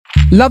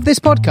Love this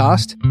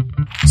podcast?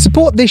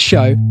 Support this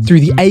show through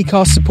the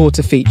Acast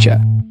supporter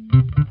feature.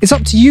 It's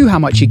up to you how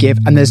much you give,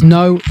 and there's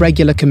no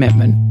regular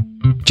commitment.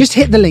 Just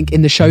hit the link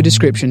in the show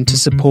description to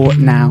support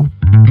now.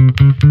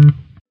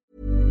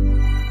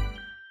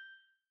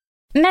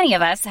 Many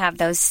of us have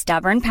those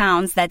stubborn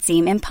pounds that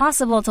seem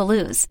impossible to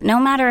lose, no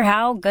matter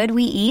how good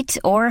we eat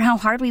or how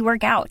hard we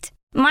work out.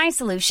 My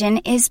solution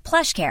is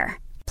PlushCare.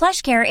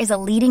 PlushCare is a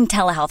leading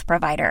telehealth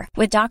provider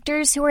with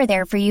doctors who are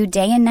there for you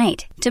day and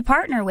night to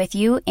partner with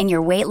you in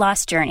your weight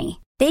loss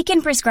journey. They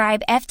can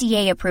prescribe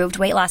FDA-approved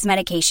weight loss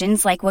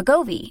medications like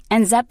Wegovy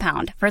and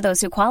Zepbound for those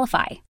who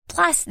qualify.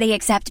 Plus, they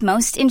accept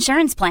most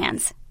insurance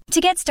plans.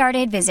 To get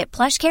started, visit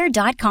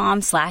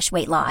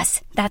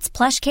plushcare.com/weightloss. That's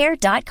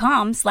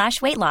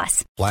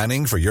plushcare.com/weightloss.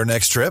 Planning for your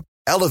next trip?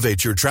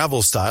 Elevate your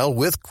travel style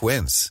with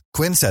Quince.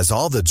 Quince has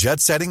all the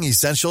jet-setting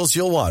essentials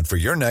you'll want for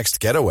your next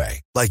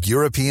getaway, like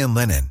European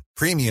linen,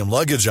 premium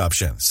luggage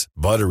options,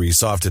 buttery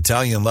soft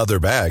Italian leather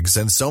bags,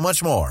 and so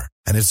much more.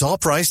 And it's all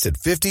priced at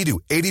 50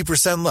 to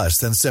 80% less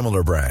than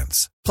similar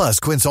brands. Plus,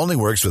 Quince only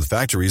works with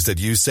factories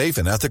that use safe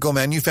and ethical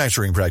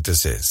manufacturing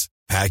practices.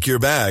 Pack your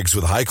bags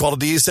with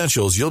high-quality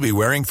essentials you'll be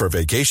wearing for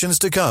vacations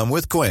to come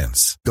with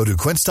Quince. Go to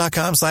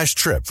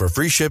quince.com/trip for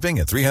free shipping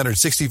and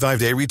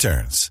 365-day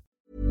returns.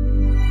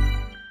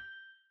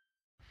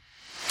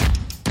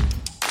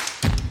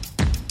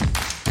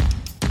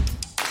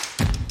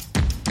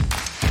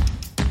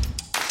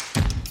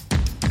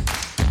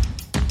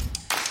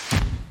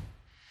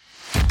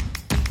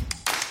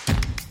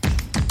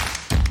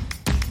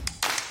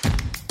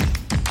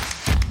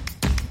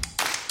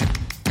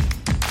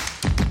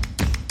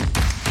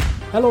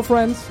 Hello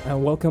friends,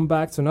 and welcome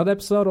back to another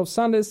episode of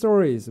Sunday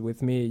Stories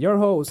with me, your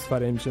host,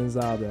 Farim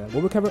Shenzadeh,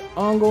 where we cover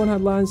ongoing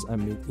headlines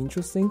and meet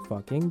interesting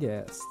fucking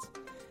guests.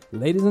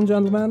 Ladies and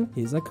gentlemen,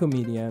 he's a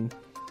comedian,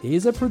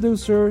 he's a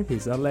producer,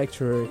 he's a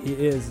lecturer, he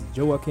is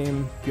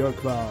Joakim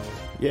Björkvall.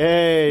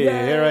 Yay,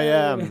 here I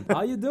am.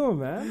 How you doing,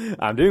 man?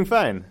 I'm doing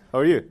fine. How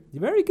are you?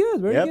 Very good,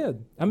 very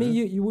good. I mean,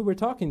 we were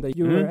talking that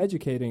you were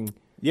educating.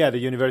 Yeah, the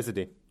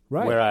university.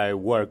 Right. Where I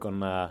work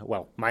on,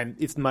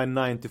 it's my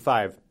 9 to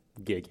 5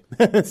 gig,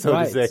 so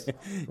to say.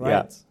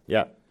 Right.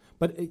 Yeah.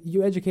 But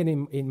you educate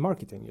in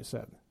marketing, you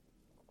said.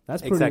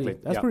 That's pretty, exactly.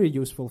 That's pretty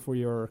useful for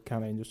your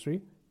kind of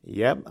industry.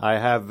 Yeah, I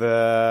have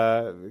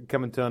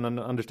come to an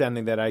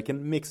understanding that I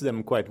can mix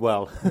them quite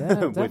well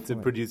with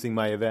producing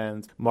my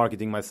events,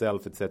 marketing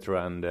myself,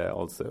 etc., and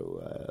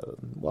also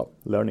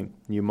learning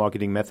new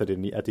marketing method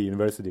at the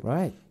university.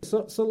 Right.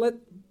 So let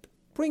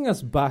bring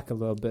us back a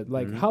little bit.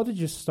 Like, how did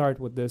you start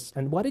with this,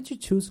 and why did you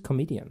choose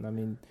comedian? I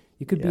mean,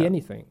 you could be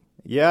anything.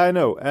 Yeah, I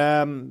know.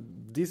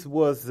 This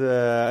was,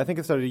 I think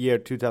I started the year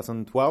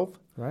 2012.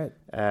 Right.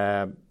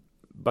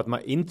 But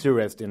my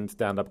interest in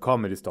stand-up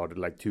comedy started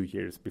like 2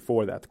 years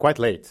before that. Quite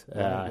late,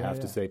 I have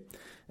to say.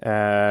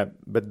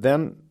 But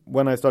then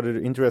when I started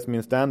to interest me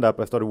in stand-up,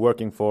 I started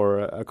working for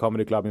a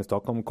comedy club in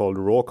Stockholm called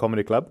Raw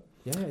Comedy Club.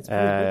 Yeah, it's a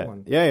pretty big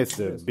one. Yeah, it's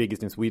the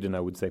biggest in Sweden, I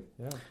would say.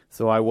 Yeah.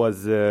 So I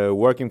was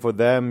working for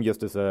them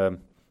just as a,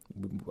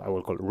 I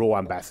will call it Raw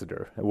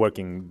ambassador,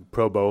 working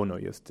pro bono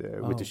just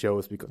with the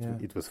shows because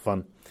it was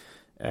fun.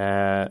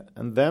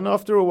 And then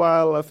after a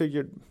while, I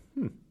figured,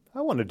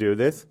 I want to do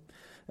this.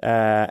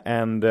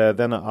 And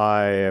then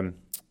I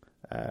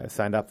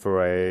signed up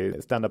for a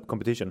stand-up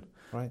competition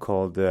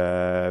called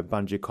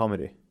Bungee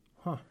Comedy,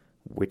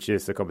 which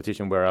is a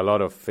competition where a lot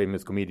of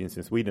famous comedians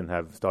in Sweden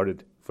have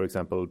started. For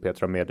example,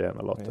 Petra Mede and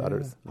a lot of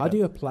others. How do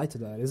you apply to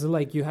that? Is it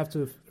like you have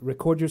to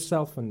record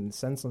yourself and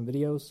send some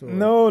videos? Or?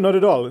 No, not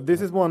at all. This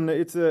is one.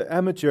 It's an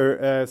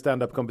amateur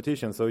stand-up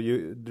competition. So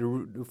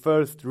the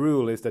first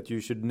rule is that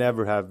you should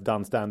never have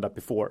done stand-up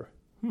before.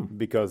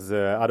 Because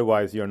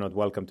otherwise you're not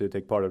welcome to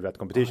take part of that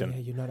competition. Oh,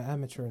 yeah, you're not an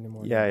amateur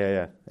anymore.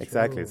 Yeah.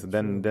 Exactly. So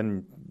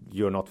then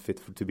you're not fit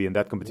to be in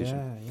that competition.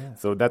 Yeah.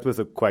 So that was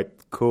a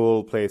quite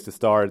cool place to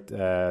start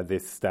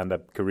this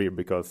stand-up career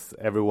because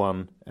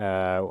everyone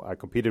I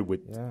competed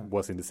with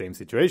was in the same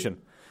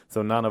situation.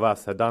 So none of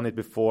us had done it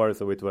before,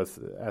 so it was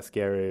as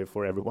scary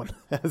for everyone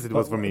as it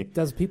was for me.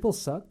 Does people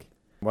suck?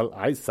 Well,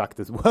 I sucked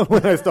as well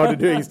when I started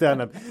doing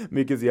stand-up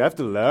because you have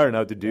to learn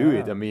how to do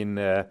it. I mean,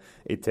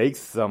 it takes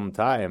some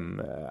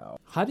time.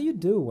 How do you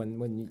do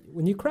when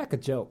you crack a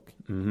joke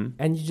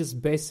and you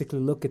just basically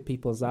look at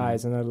people's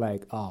eyes and they're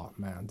like, "Oh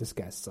man, this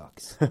guy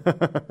sucks."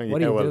 What do you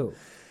do?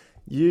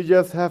 You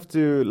just have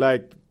to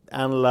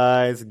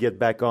analyze, get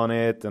back on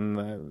it,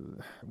 and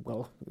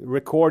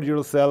record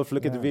yourself.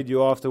 Look at the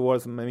video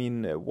afterwards. I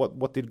mean,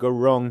 what did go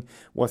wrong?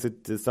 Was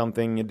it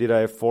something? Did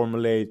I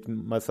formulate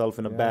myself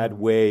in a bad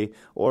way,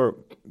 or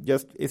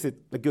just is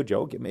it a good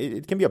joke? I mean,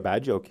 it can be a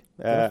bad joke.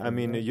 I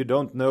mean, you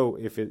don't know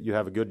if you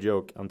have a good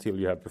joke until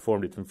you have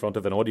performed it in front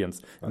of an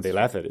audience and they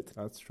laugh at it.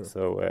 That's true.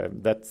 So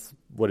that's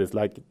what it's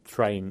like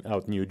trying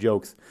out new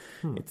jokes.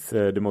 It's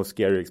the most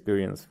scary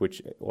experience,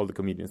 which all the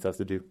comedians have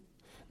to do.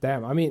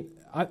 Damn, I mean,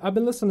 I've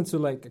been listening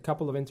to a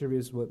couple of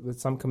interviews with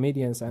some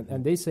comedians,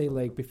 and they say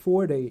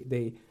before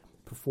they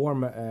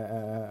perform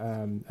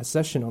a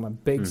session on a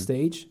big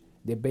stage,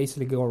 they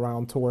basically go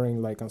around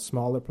touring like on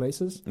smaller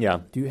places. Yeah.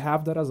 Do you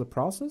have that as a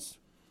process?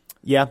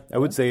 Yeah, I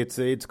would say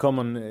it's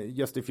common.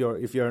 Just if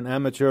you're an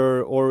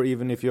amateur or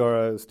even if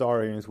you're a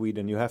star here in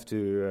Sweden, you have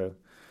to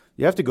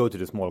go to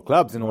the small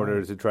clubs in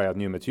order to try out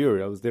new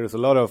materials. There's a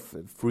lot of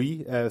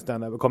free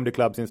stand-up comedy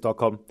clubs in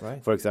Stockholm.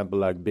 Right. For example,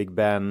 like Big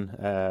Ben,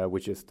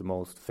 which is the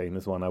most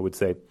famous one, I would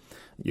say.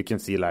 You can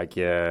see like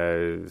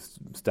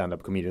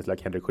stand-up comedians like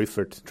Henrik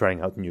Schyffert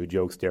trying out new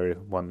jokes there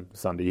one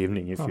Sunday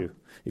evening if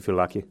you're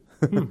lucky.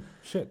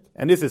 Shit.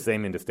 And this is the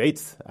same in the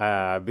States.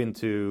 I've been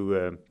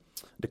to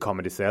the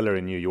Comedy Cellar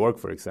in New York,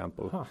 for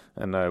example,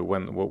 and I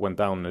went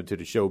down to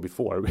the show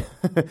before.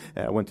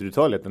 I went to the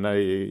toilet and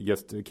I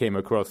just came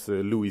across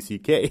Louis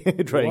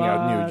C.K. trying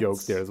out new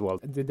jokes there as well.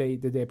 Did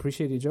they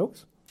appreciate your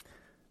jokes?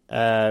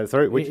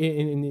 Sorry, which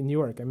in New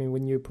York? I mean,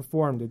 when you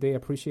performed, did they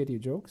appreciate your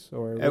jokes?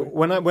 Or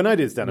when I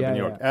did stand up in New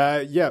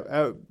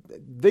York,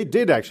 they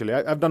did actually.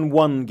 I've done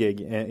one gig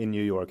in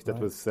New York that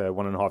was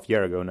 1.5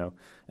 years ago now.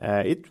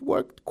 It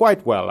worked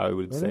quite well, I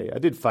would say. I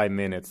did 5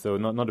 minutes, so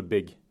not a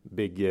big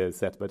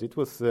set, but it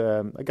was.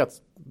 I got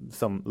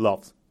some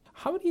laughs.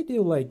 How do you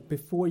do like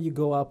before you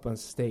go up on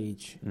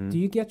stage? Do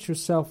you get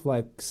yourself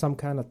like some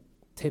kind of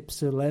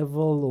tipsy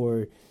level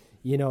or?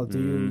 You know, do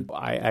you?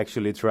 I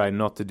actually try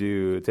not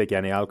to take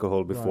any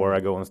alcohol before I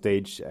go on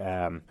stage.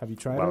 Have you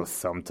tried? Well,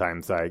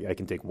 sometimes I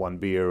can take one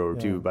beer or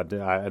two, but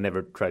I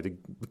never try to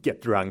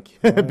get drunk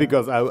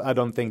because I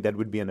don't think that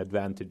would be an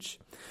advantage.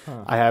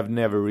 I have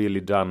never really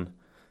done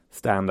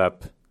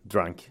stand-up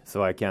drunk,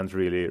 so I can't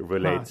really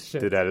relate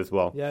to that as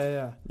well.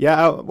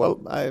 Yeah. Well,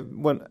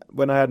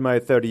 when I had my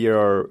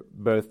 30-year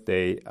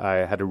birthday, I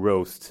had a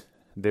roast.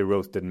 They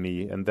roasted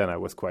me, and then I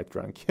was quite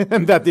drunk.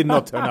 And that did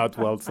not turn out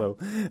well, so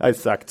I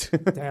sucked.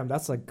 Damn,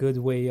 that's a good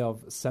way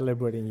of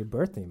celebrating your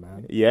birthday,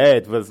 man. Yeah,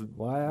 it was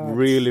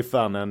really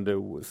fun,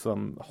 and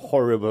some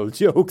horrible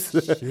jokes.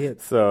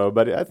 Shit. So,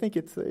 but I think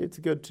it's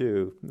good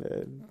to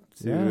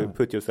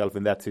put yourself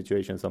in that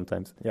situation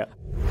sometimes. Yeah.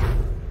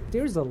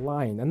 There's a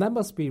line, and that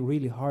must be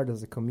really hard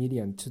as a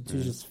comedian to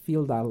just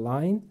feel that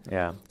line.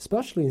 Yeah.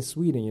 Especially in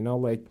Sweden, you know,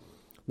 like,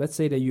 let's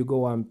say that you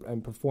go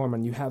and perform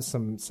and you have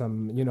some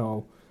you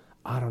know,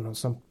 I don't know,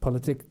 some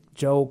politic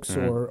jokes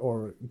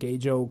or gay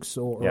jokes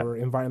or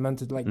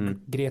environmental, like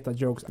Greta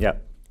jokes. Yeah.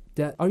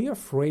 Are you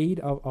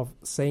afraid of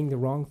saying the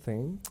wrong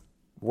thing?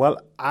 Well,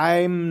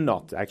 I'm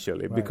not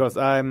actually, because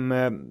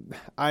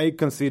I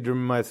consider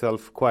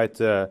myself quite.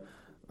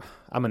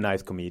 I'm a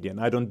nice comedian.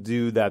 I don't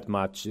do that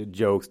much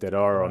jokes that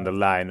are on the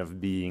line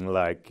of being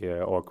like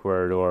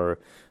awkward or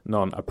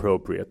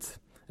non-appropriate.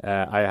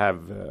 I have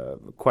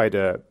quite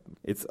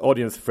it's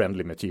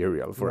audience-friendly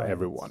material for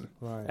everyone.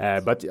 Right.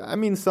 But I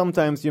mean,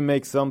 sometimes you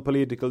make some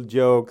political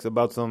jokes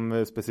about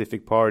some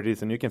specific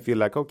parties, and you can feel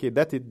like, okay,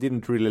 that it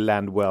didn't really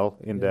land well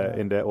in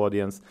the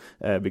audience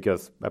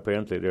because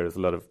apparently there's a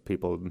lot of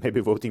people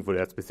maybe voting for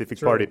that specific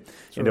party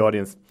in the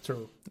audience.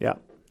 True. Yeah.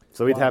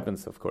 So it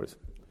happens, of course.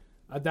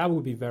 That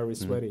would be very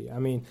sweaty. I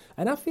mean,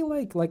 and I feel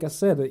like I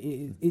said,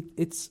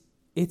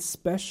 it's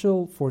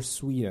special for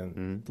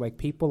Sweden. Like,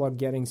 people are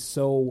getting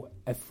so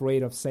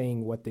afraid of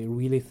saying what they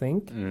really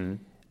think.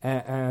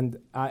 And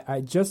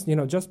I just, you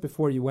know, just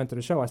before you went to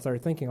the show, I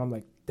started thinking, I'm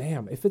like,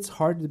 damn, if it's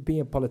hard to be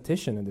a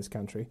politician in this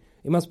country,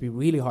 it must be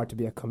really hard to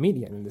be a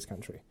comedian in this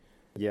country.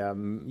 Yeah,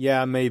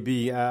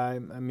 maybe. I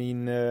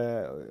mean,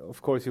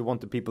 of course, you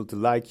want the people to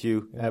like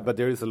you, but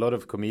there is a lot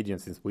of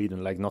comedians in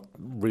Sweden, like, not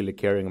really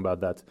caring about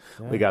that.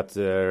 Yeah. We got,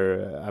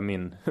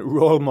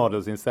 role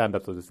models in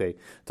stand-up, so to say,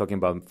 talking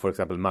about, for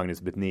example,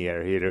 Magnus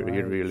Betnér. He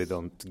really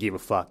don't give a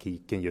fuck. He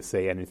can just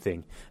say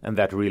anything, and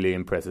that really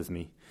impresses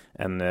me.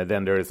 And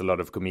then there is a lot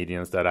of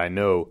comedians that I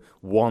know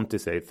want to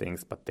say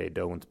things, but they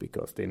don't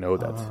because they know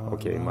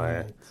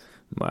that,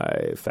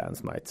 my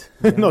fans might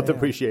not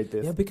appreciate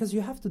this. Yeah, because you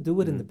have to do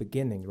it in the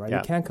beginning, right? Yeah.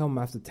 You can't come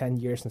after 10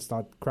 years and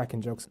start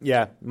cracking jokes.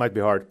 Yeah, might be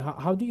hard.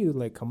 How do you,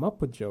 like, come up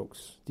with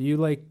jokes? Do you,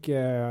 like,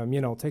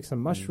 take some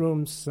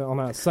mushrooms on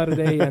a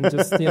Saturday and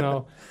just, you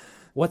know,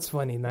 what's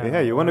funny now?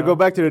 Yeah, you want to go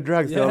back to the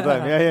drugs all the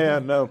time. Yeah,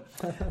 no.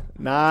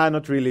 Nah,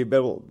 not really.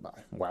 But,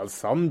 well,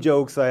 some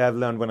jokes I have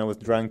learned when I was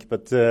drunk,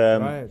 but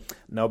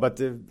no, but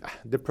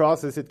the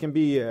process, it can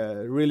be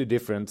really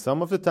different.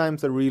 Some of the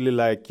times I really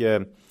like...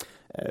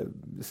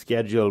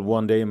 schedule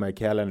one day in my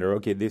calendar.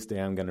 Okay, this day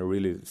I'm going to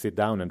really sit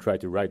down and try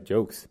to write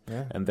jokes.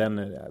 Yeah. And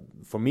then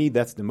for me,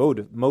 that's the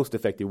most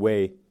effective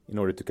way in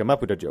order to come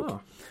up with a joke.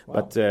 Oh,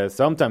 wow. But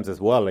sometimes as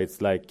well,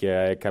 it's like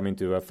I come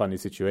into a funny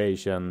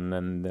situation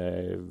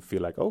and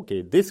feel like,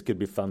 okay, this could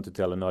be fun to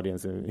tell an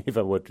audience if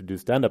I were to do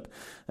stand-up.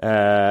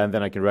 And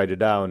then I can write it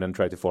down and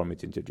try to form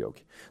it into a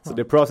joke. So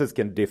the process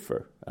can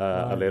differ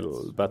a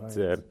little. But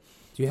do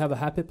you have a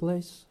happy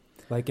place?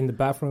 Like in the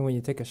bathroom when you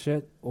take a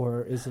shit,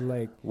 or is it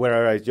like where I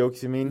write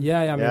jokes? You mean?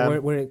 Yeah, I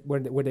mean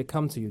where they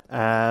come to you.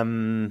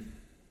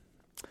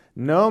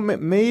 No,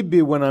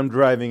 maybe when I'm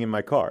driving in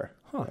my car.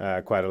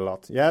 quite a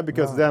lot. Yeah,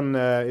 because then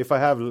if I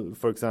have,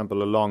 for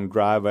example, a long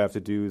drive I have to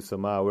do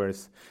some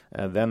hours,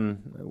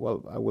 then,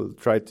 well, I will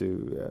try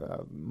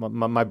to,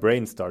 my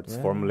brain starts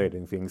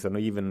formulating things. And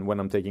even when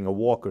I'm taking a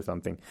walk or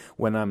something,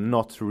 when I'm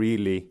not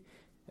really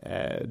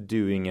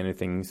doing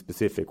anything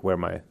specific where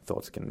my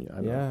thoughts can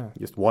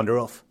just wander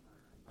off,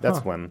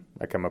 that's when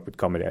I come up with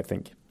comedy, I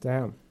think.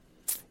 Damn.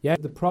 Yeah,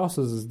 the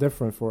process is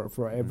different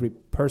for every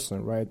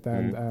person, right?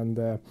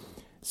 And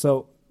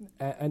so...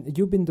 And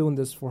you've been doing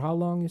this for how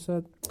long, you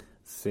said?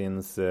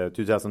 Since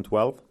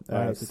 2012.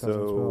 Right,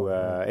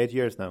 2012. 8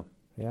 years now.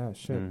 Yeah,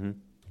 shit. Yeah.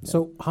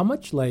 So how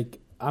much, like,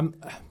 I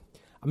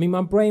mean,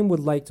 my brain would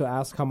like to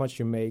ask how much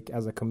you make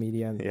as a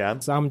comedian. Yeah.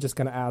 So I'm just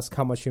going to ask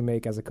how much you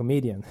make as a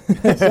comedian.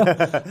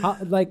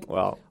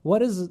 So,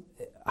 what is,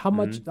 how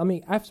much, I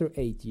mean, after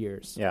 8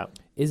 years,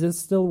 is it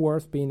still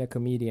worth being a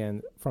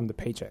comedian from the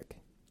paycheck?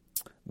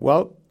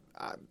 Well,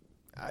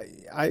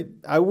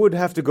 I would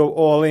have to go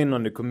all in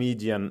on the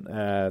comedian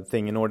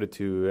thing in order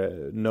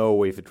to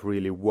know if it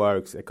really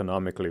works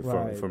economically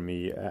for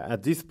me.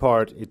 At this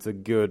part, it's a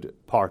good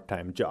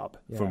part-time job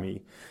for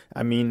me.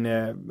 I mean,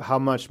 how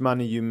much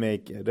money you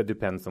make, that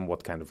depends on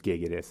what kind of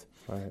gig it is.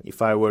 Right.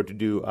 If I were to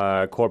do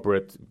a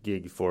corporate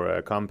gig for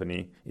a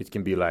company, it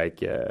can be like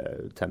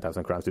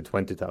 10,000 crowns to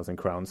 20,000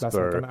 crowns That's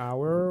per... like an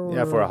hour?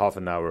 Yeah, for a half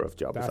an hour of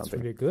job or something.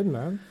 That's pretty good,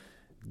 man.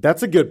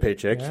 That's a good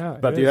paycheck, yeah,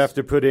 but you have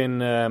to put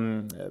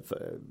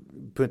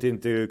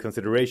into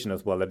consideration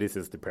as well that this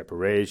is the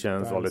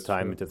preparations all the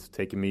time. True. It has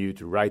taken me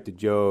to write the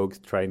jokes,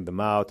 trying them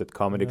out at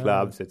comedy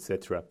clubs,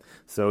 etc.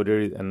 So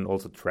there is, and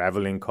also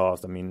traveling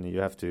cost. I mean,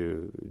 you have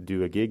to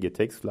do a gig. It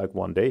takes like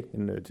 1 day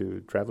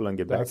to travel and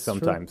get back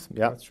sometimes. True.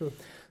 Yeah, that's true.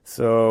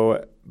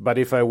 So, but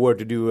if I were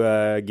to do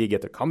a gig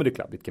at a comedy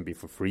club, it can be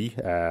for free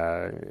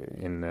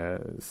in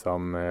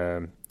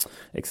some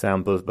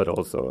examples, but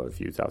also a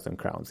few thousand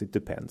crowns. It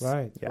depends.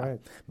 Right, yeah.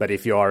 right. But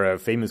if you are a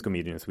famous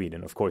comedian in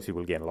Sweden, of course you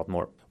will gain a lot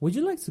more. Would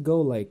you like to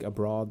go like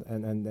abroad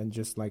and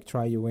just like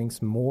try your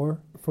wings more?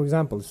 For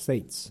example,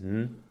 States.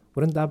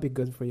 Wouldn't that be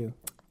good for you?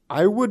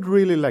 I would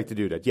really like to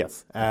do that,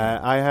 yes.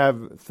 I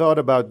have thought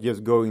about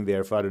just going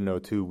there for,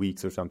 2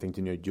 weeks or something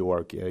to New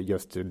York,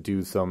 just to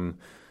do some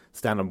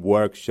stand-up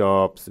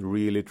workshops,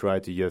 really try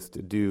to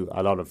just do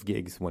a lot of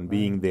gigs when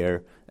being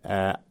there.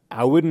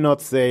 I would not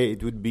say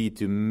it would be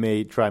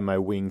to try my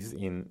wings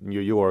in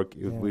New York.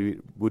 It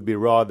would be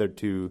rather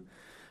to,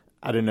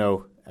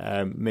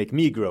 make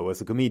me grow as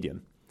a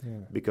comedian. Yeah.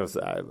 Because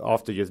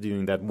after just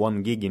doing that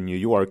one gig in New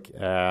York,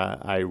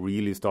 I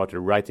really started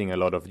writing a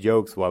lot of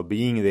jokes while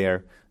being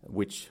there,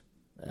 which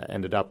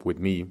ended up with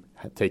me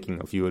taking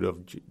a few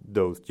of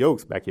those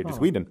jokes back here to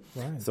Sweden.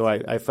 Right. So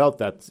I felt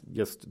that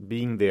just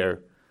being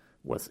there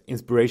was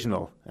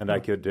inspirational, and I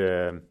could,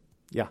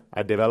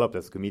 I developed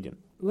as a comedian.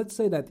 Let's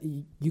say that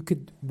you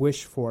could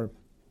wish for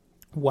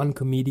one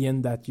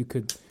comedian that you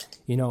could,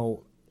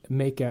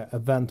 make an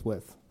event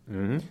with.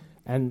 Mm-hmm.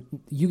 And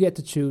you get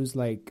to choose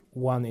like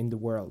one in the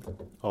world.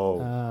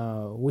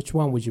 Which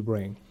one would you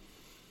bring?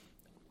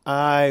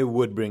 I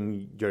would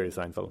bring Jerry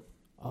Seinfeld.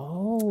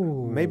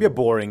 Oh, maybe a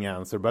boring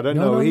answer, but I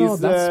know he's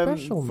that's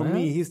special, for man.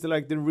 me. He's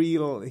the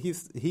real. He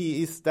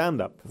is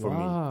stand up for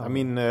me. I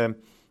mean,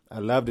 I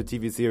love the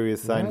TV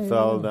series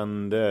Seinfeld,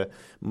 and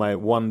my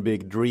one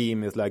big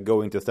dream is like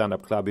going to a stand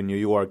up club in New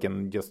York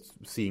and just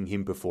seeing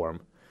him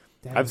perform.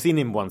 Damn. I've seen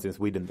him once in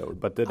Sweden though,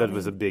 but that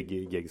was a big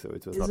gig, so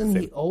it was not the same.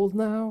 Isn't he old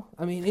now?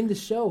 I mean, in the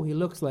show he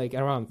looks like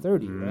around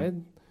 30, right?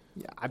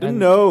 Yeah, I don't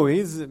know.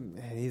 He's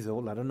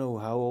old. I don't know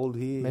how old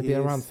he is. Maybe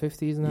around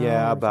 50s now.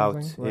 Yeah, about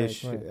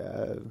ish.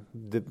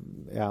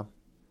 Right.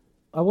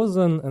 I was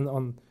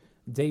on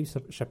Dave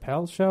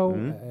Chappelle's show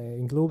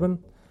in Globen,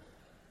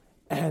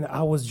 and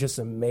I was just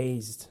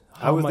amazed.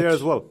 I was there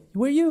as well.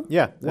 Were you?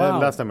 Yeah, wow.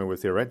 Last time I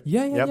was here, right?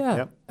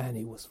 Yeah. And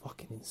it was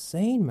fucking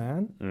insane,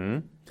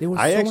 man. There was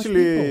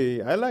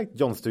I liked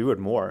Jon Stewart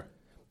more.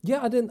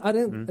 Yeah, I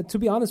didn't. To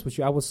be honest with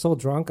you, I was so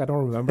drunk I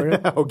don't remember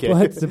it. Okay,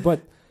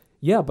 but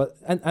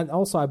and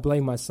also I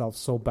blame myself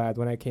so bad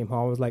when I came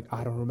home. I was like,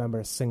 I don't remember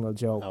a single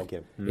joke.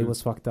 Okay, it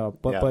was fucked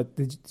up. But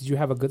did you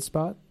have a good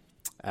spot?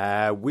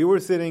 We were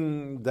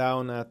sitting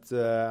down at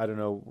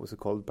what's it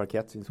called,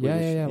 parkett in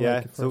Swedish.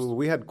 Yeah. So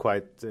we had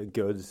quite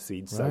good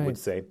seats, I would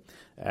say.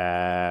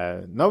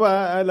 No,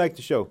 I liked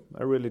the show.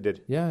 I really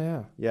did.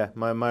 Yeah.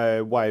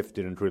 My wife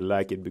didn't really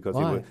like it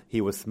because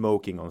he was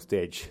smoking on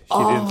stage. She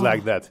didn't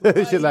like that.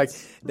 She's like,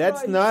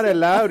 that's not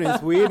allowed in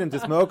Sweden to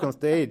smoke on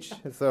stage.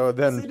 So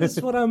then, see, this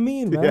is what I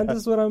mean, man. This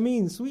is what I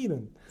mean,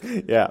 Sweden.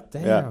 Yeah.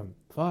 Damn. Yeah.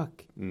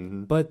 Fuck.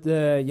 Mm-hmm. But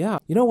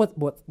you know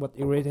what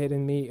irritated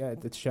me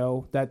at the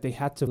show? That they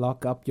had to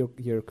lock up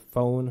your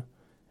phone.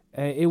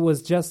 It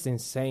was just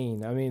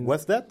insane. I mean,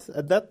 was that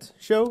at that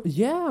show?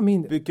 Yeah, I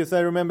mean, because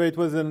I remember it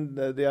was in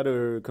the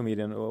other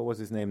comedian. What was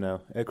his name now?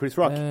 Chris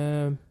Rock.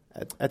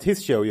 At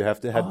his show, you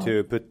had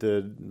to put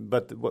the.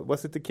 But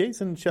was it the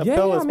case in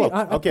Chappelle as well?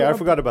 I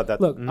forgot about that.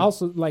 Look,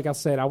 also, like I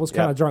said, I was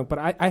kind of drunk, but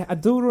I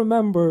do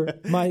remember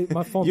my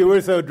phone. You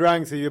were so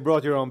drunk, so you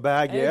brought your own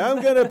bag. Yeah,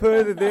 I'm gonna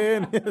put it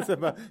in.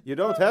 You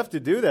don't have to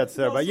do that,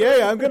 sir. But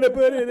I'm gonna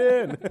put it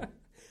in.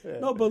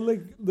 No, but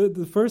like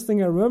the first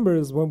thing I remember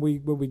is when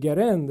we get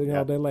in, you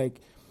know, they're like,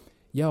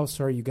 "Yo,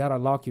 sir, you gotta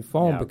lock your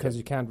phone because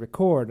you can't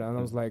record." And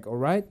I was like, "All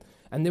right."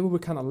 And then we were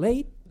kind of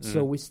late,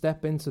 so we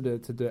step into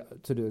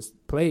this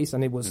place,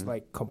 and it was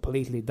like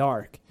completely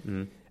dark.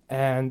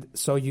 And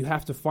so you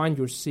have to find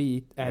your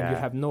seat, and you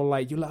have no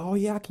light. You're like, "Oh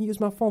yeah, I can use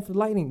my phone for the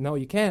lighting." No,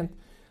 you can't.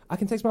 I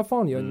can text my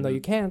phone. No,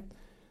 you can't.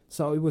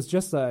 So it was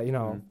just you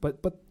know,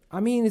 but I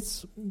mean,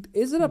 is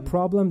it a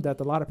problem that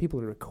a lot of people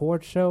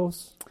record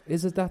shows?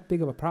 Is it that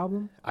big of a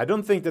problem? I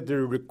don't think that the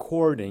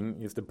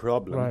recording is the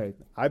problem. Right.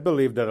 I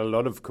believe that a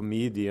lot of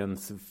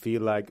comedians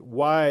feel like,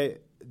 why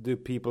do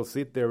people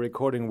sit there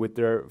recording with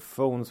their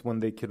phones when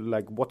they could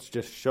like watch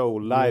the show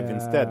live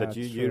instead? That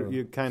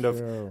you kind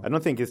of, I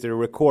don't think it's the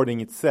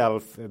recording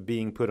itself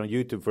being put on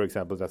YouTube, for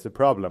example, that's a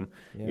problem.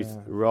 It's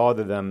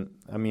rather than,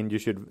 I mean, you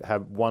should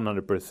have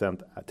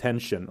 100%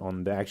 attention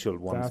on the actual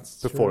ones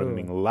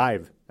performing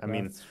live. I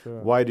mean,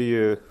 why do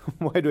you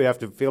have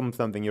to film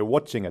something you're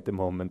watching at the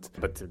moment?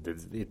 But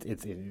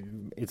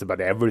it's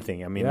about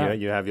everything. I mean,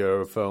 you have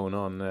your phone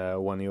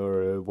on when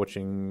you're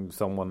watching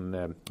someone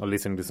or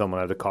listening to someone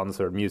at a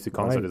concert, music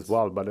concert as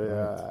well. But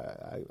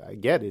I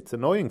get it. It's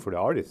annoying for the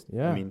artist.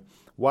 I mean,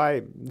 why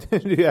do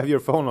you have your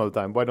phone all the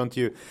time? Why don't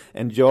you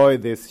enjoy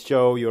this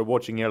show you're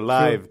watching here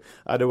live?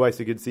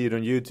 Otherwise, you could see it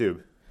on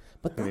YouTube.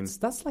 But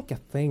that's like a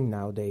thing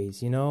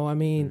nowadays, you know? I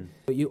mean,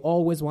 you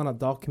always want to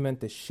document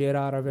the shit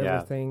out of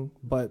everything.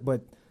 But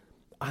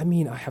I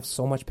mean, I have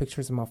so much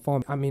pictures in my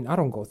phone. I mean, I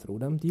don't go through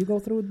them. Do you go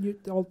through your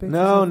old pictures?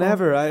 No,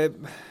 never. I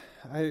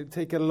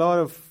take a lot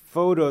of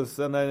photos,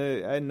 and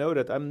I know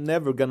that I'm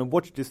never going to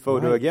watch this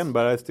photo again,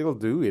 but I still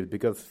do it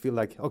because I feel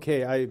like,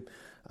 okay,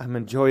 I'm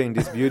enjoying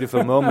this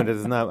beautiful moment.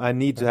 As now I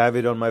need to have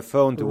it on my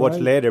phone to watch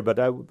later, but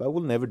I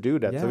will never do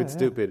that. So it's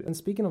stupid. And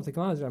speaking of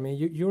technology, I mean,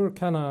 you're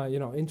kind of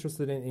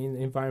interested in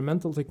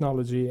environmental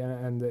technology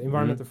and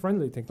environmental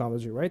friendly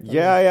technology, right?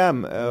 I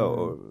am.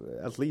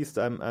 At least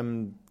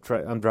I'm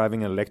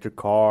driving an electric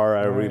car.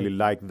 I really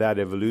like that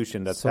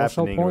evolution that's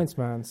happening. Social points,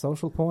 man.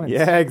 Social points.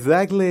 Yeah,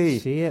 exactly.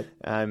 Shit.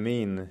 I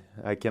mean,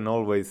 I can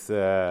always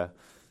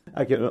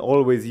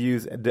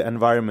use the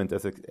environment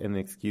as an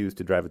excuse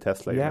to drive a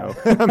Tesla, you know?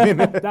 I mean,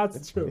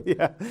 that's true.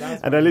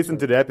 And I listened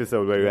to the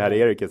episode where you had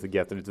Eric as a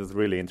guest, and it was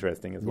really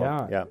interesting as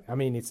well. Yeah. I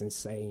mean, it's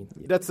insane.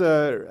 That's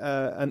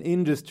an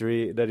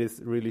industry that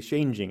is really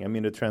changing. I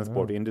mean, the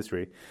transport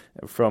industry,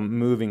 from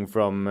moving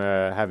from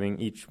having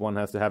each one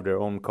has to have their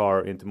own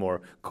car into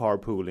more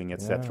carpooling,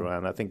 etc.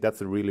 And I think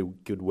that's a really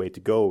good way to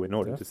go in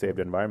order to save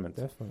the environment.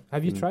 Definitely.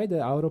 Have you tried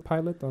the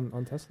autopilot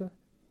on Tesla?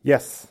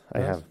 Yes,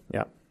 I have.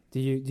 Yeah. Do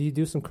you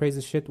do some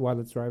crazy shit while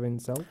it's driving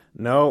itself?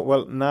 No,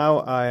 well, now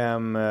I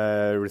am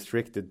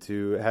restricted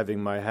to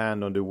having my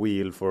hand on the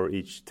wheel for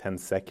each 10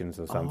 seconds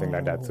or something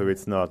like that. So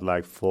it's not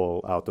like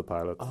full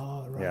autopilot.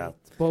 Oh, right. Yeah.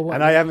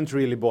 And I haven't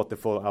really bought the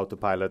full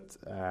autopilot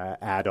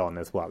add-on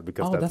as well,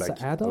 because that's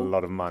like a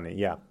lot of money.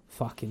 Yeah.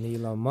 Fucking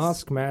Elon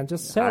Musk, man.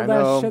 Just sell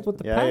that shit with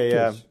the package.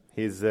 Yeah.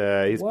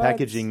 He's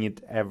packaging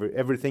it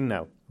everything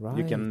now.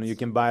 Right. You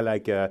can buy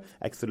like a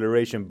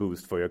acceleration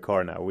boost for your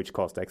car now, which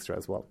costs extra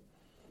as well.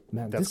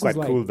 Man, that's quite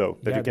cool, though,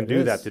 that you can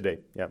do that today.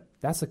 Yeah,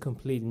 that's a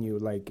complete new,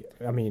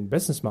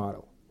 business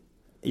model.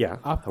 Yeah,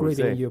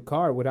 upgrading your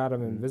car without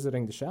even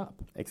visiting the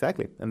shop.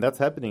 Exactly, and that's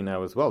happening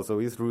now as well. So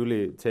he's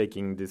really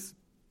taking this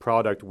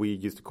product we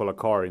used to call a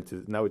car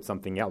into now it's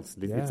something else.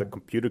 It's a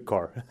computer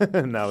car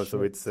now.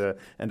 So it's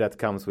and that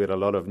comes with a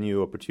lot of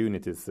new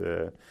opportunities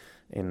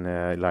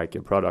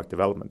in product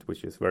development,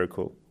 which is very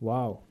cool.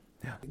 Wow.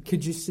 Yeah.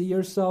 Could you see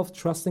yourself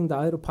trusting the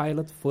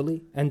autopilot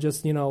fully and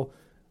just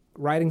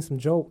writing some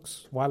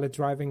jokes while it's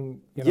driving?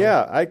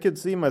 Yeah, I could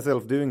see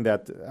myself doing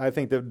that. I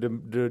think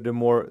the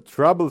more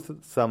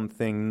troublesome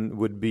thing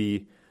would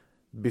be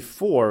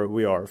before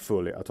we are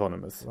fully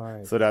autonomous.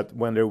 Right. So that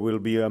when there will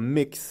be a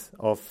mix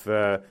of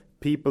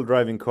people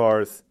driving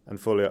cars and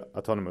fully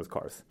autonomous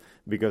cars.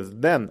 Because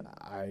then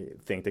I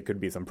think there could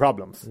be some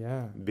problems.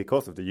 Yeah.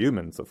 Because of the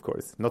humans, of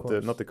course. Not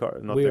the car,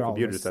 not the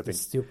computers, I think. We're the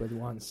stupid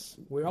ones.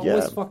 We're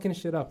always fucking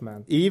shit up,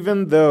 man.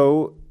 Even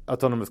though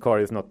autonomous car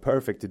is not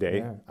perfect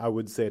today, I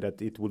would say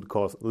that it would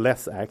cause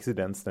less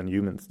accidents than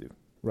humans do.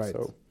 Right.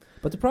 So.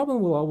 But the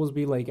problem will always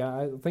be,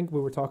 I think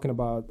we were talking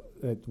about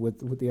it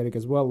with Eric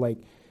as well,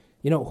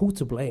 who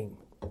to blame.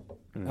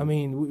 I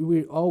mean,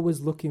 we're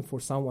always looking for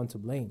someone to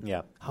blame.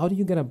 Yeah. How do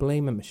you gonna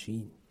blame a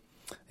machine?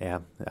 Yeah,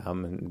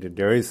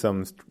 there is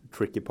some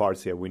tricky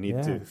parts here. We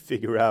need to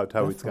figure out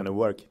how it's going to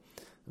work.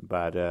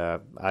 But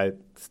I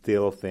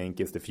still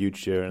think it's the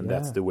future, and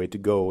that's the way to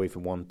go if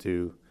you want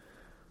to,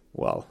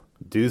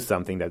 do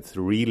something that's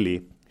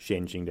really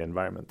changing the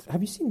environment.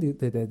 Have you seen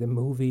the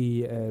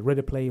movie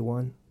Ready Player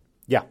One?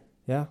 Yeah.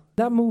 Yeah.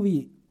 That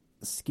movie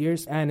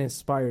scares and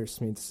inspires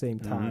me at the same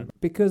time.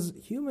 Because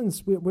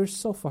humans, we're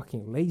so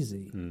fucking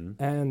lazy.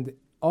 And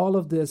all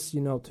of this,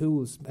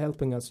 tools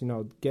helping us,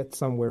 get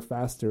somewhere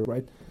faster,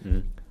 right?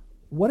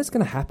 What is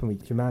going to happen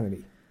with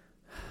humanity?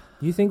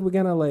 Do you think we're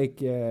going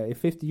to, in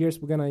 50 years,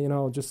 we're going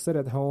to, just sit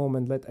at home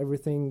and let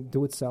everything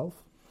do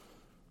itself?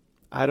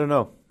 I don't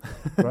know.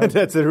 Right?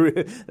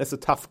 That's a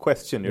tough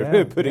question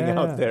you're putting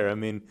out there. I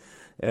mean,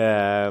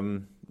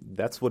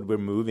 that's what we're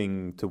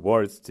moving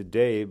towards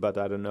today. But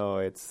I don't know.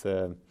 It's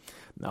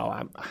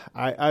no.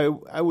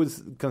 I would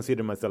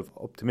consider myself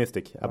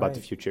optimistic about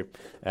the future.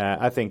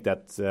 I think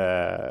that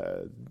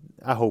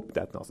I hope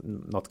that's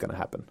not going to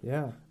happen.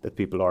 Yeah. That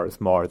people are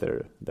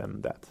smarter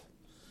than that.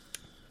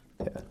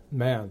 Yeah.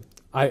 Man,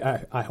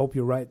 I hope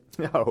you're right.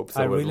 I hope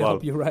so. I really as well.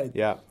 hope you're right.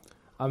 Yeah.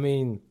 I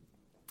mean,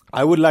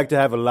 I would like to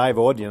have a live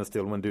audience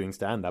still when doing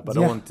stand-up. I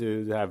don't want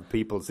to have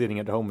people sitting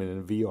at home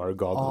in VR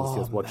goggles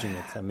just watching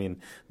it. I mean,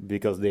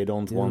 because they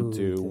don't want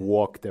to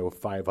walk their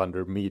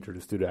 500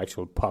 meters to the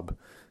actual pub.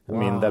 I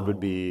mean, that would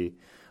be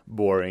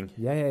boring.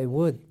 Yeah, it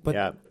would.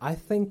 But I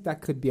think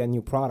that could be a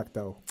new product,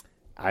 though.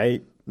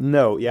 I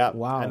know, yeah.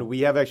 Wow. And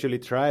we have actually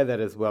tried that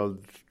as well,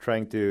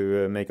 trying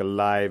to make a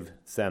live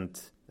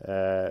sent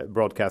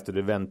broadcasted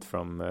event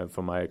from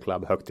my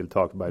club, Högtil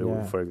Talk, by the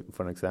way, for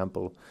an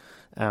example.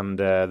 And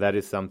that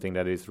is something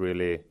that is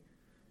really,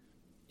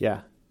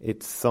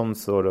 it's some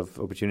sort of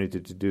opportunity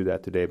to do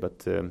that today.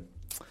 But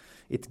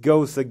it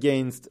goes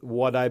against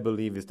what I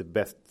believe is the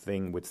best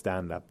thing with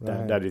stand-up.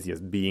 That is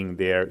just being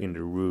there in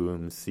the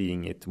room,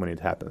 seeing it when it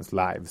happens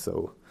live.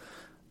 So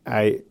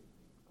I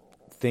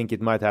think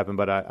it might happen,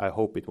 but I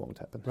hope it won't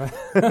happen.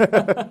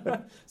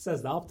 Right.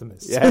 Says the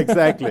optimist. Yeah,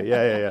 exactly.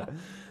 Yeah.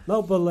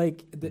 No, but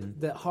like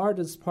the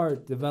hardest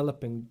part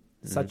developing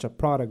such a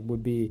product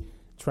would be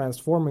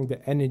transforming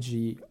the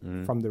energy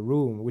from the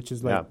room, which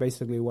is like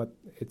basically what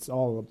it's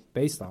all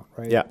based on,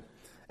 right? Yeah.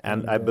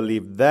 And I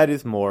believe that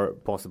is more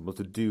possible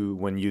to do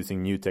when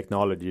using new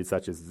technology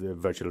such as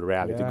virtual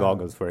reality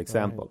goggles, for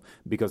example.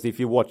 Because if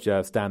you watch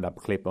a stand-up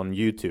clip on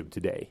YouTube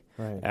today,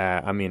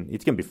 I mean,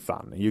 it can be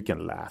fun. You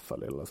can laugh a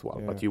little as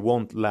well. But you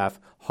won't laugh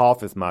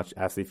half as much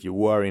as if you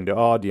were in the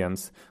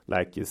audience,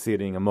 like you're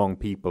sitting among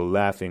people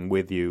laughing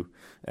with you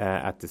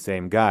at the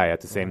same guy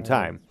at the same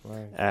time.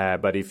 Right.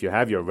 But if you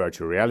have your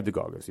virtual reality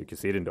goggles, you can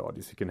sit in the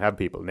audience. You can have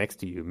people next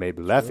to you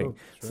maybe laughing.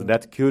 True. So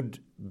that could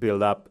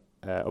build up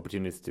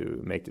opportunities to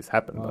make this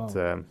happen. But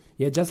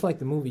just like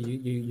the movie,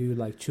 you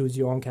like choose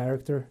your own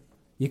character.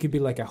 You could be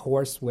like a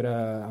horse with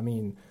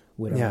a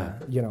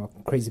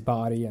crazy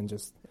body and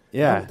just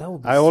that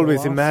would be I always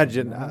awesome,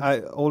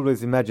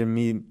 imagine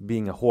me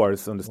being a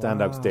horse on the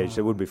stand-up stage.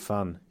 It would be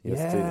fun.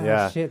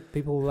 Shit,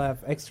 people will laugh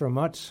extra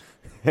much.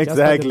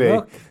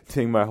 Exactly,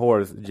 doing my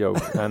horse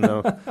joke. I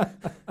know.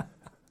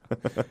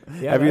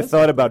 Have you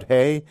thought about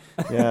hay?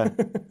 Yeah.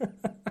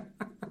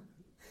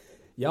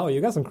 Yo,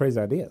 you got some crazy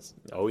ideas.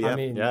 Oh yeah, I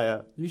mean,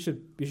 You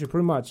should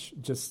pretty much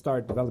just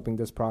start developing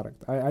this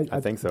product. I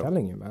think so. I'm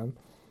telling you, man.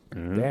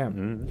 Mm-hmm. Damn.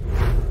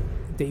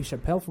 Mm-hmm. Dave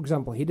Chappelle, for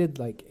example, he did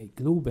like a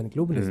Globen.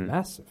 Globen is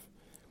massive.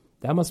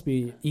 That must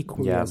be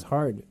equally as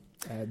hard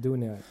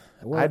doing a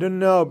work. I don't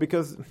know,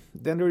 because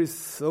then there is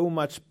so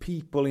much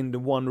people in the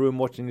one room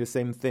watching the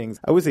same things.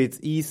 I would say it's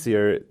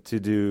easier to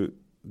do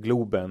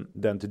Globen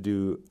than to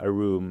do a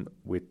room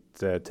with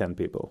 10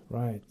 people.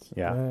 Right.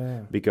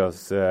 Yeah.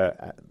 Because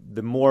the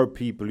more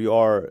people you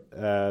are,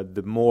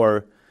 the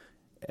more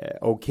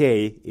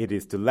okay it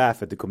is to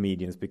laugh at the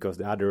comedians, because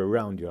the other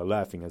around you are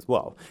laughing as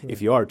well.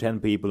 If you are 10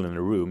 people in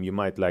a room, you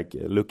might like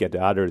look at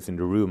the others in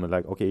the room and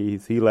like, okay,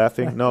 is he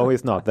laughing? No,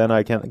 he's not. Then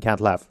I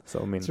can't laugh. So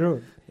I mean,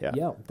 true.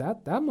 Yeah,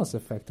 that must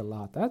affect a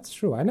lot. That's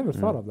true. I never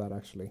thought of that,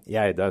 actually.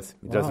 Yeah, it does.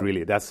 It does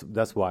really.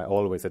 That's why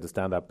always at the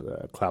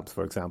stand-up clubs,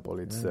 for example,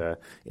 it's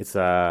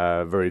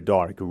a very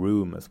dark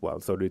room as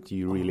well, so that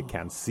you really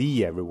can't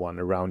see everyone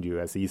around you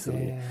as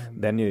easily. Damn.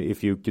 Then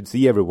if you could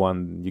see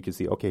everyone, you could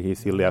see, okay,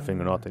 is he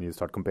laughing or not, and you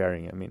start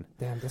comparing. I mean,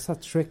 damn, that's a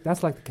trick.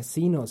 That's like the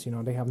casinos,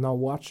 they have no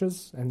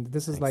watches, and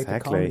this is like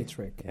the comedy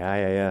trick.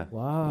 Yeah.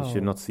 Wow. You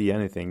should not see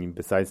anything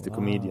besides the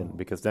comedian,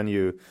 because then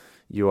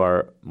you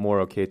are more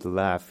okay to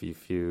laugh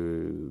if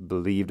you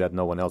believe that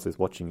no one else is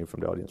watching you from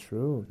the audience.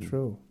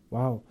 True.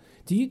 Wow.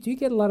 Do you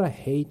get a lot of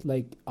hate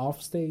like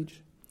off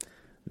stage?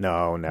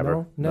 No,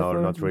 never. No,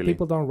 not really.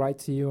 People don't write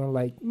to you and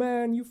like,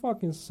 man, you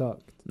fucking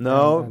sucked.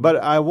 No, but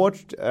I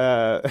watched.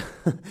 I'm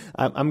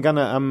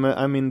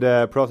in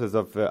the process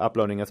of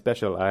uploading a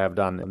special I have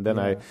done, and then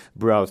I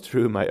browsed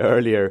through my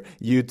earlier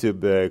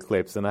YouTube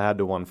clips, and I had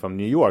the one from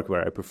New York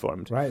where I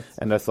performed. Right.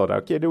 And I thought,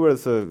 okay, there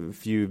was a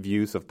few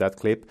views of that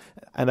clip,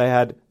 and I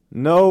had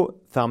no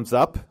thumbs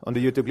up on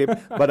the YouTube clip,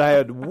 but I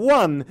had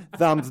 1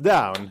 thumbs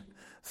down.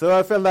 So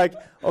I felt like,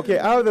 okay,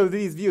 out of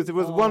these views, there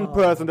was one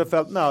person that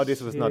felt, no,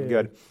 this was not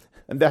good.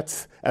 And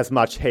that's as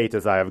much hate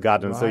as I have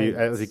gotten. Right. So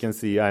as you can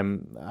see,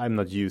 I'm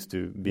not used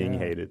to being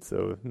hated.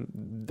 So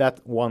that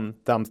 1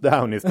 thumbs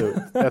down that's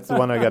the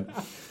one I got.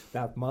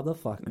 That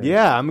motherfucker.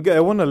 Yeah, I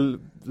want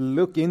to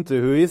look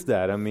into who is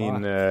that. I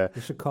mean,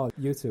 you should call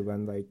YouTube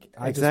and like.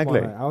 I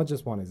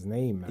just want his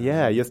name. Man.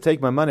 Yeah, just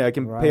take my money. I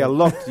can pay a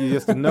lot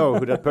just to know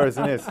who that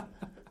person is.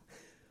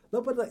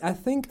 No, but like, I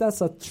think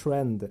that's a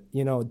trend,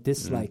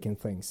 disliking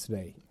things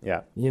today.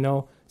 Yeah.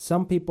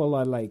 Some people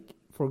are like,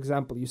 for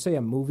example, you say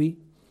a movie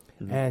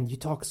and you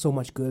talk so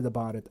much good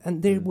about it,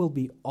 and there will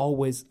be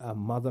always a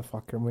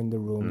motherfucker in the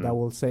room that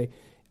will say,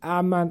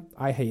 man,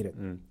 I hate it.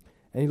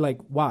 And you're like,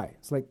 why?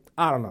 It's like,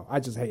 I don't know. I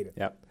just hate it.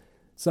 Yeah.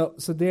 So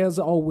there's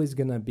always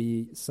gonna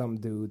be some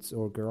dudes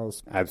or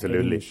girls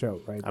Absolutely. in the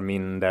show, right? I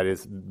mean, that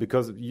is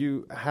because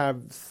you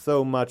have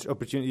so much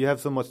opportunity. You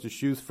have so much to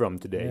choose from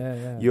today.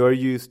 Yeah. You're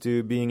used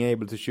to being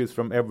able to choose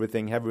from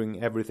everything,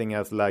 having everything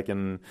as like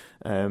an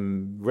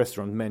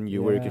restaurant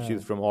menu where you can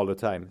choose from all the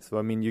time. So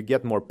I mean, you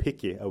get more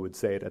picky. I would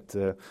say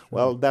that.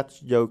 Well, that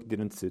joke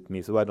didn't suit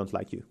me, so I don't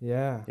like you.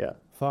 Yeah. Yeah.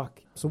 Fuck.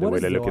 So The what way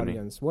is they the look at me.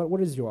 audience?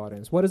 What is your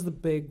audience? What is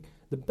the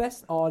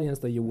best audience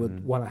that you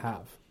would want to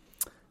have?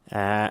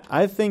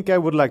 I think I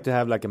would like to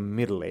have like a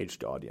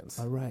middle-aged audience.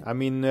 All right. I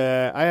mean,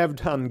 I have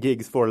done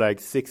gigs for like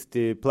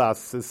 60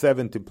 plus,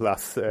 70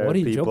 plus What do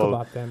you people. joke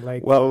about them?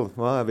 Like, Well,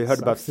 have you heard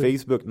about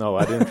Facebook? No,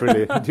 I didn't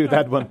really do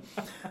that one.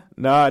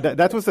 No,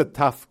 that was a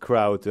tough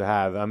crowd to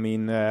have. I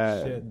mean,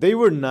 they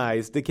were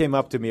nice. They came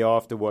up to me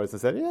afterwards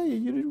and said, "Yeah,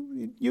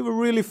 you were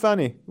really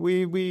funny.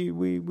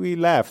 We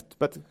laughed,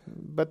 but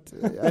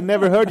I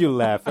never heard you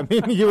laugh. I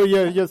mean,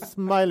 you're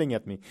smiling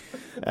at me."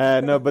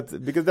 No,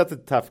 but because that's a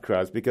tough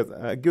crowd. Because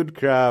a good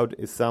crowd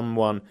is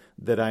someone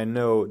that I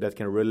know that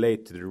can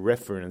relate to the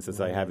references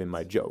I have in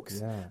my jokes.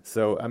 Yeah.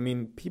 So I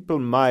mean, people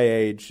my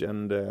age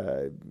and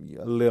a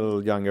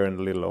little younger and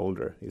a little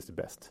older is the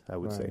best, I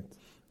would say.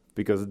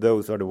 Because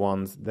those are the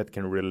ones that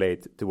can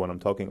relate to what I'm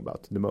talking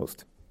about the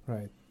most.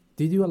 Right.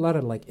 Do you do a lot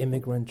of like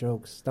immigrant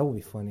jokes? That would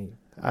be funny.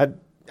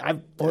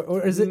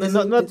 Or is it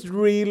not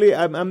really?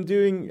 I'm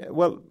doing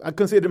well. I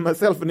consider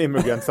myself an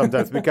immigrant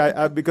sometimes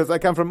because I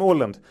come from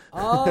Åland.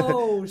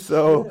 Oh,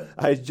 so shit.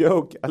 I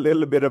joke a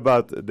little bit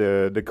about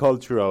the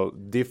cultural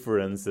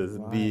differences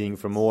being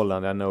from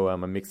Åland. I know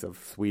I'm a mix of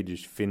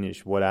Swedish,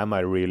 Finnish. What am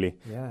I really?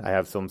 Yeah. I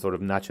have some sort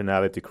of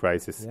nationality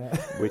crisis, Yeah.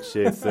 which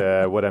is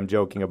what I'm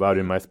joking about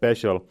in my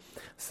special.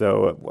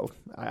 So, well,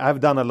 I've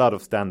done a lot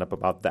of stand-up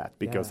about that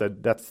because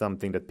that's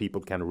something that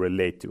people can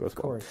relate to as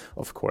well.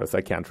 Of course,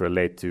 I can't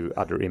relate to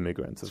other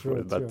immigrants as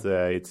well, but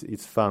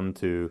it's fun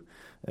to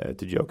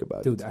joke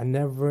about. Dude, I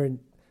never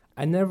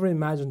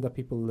imagined that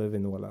people live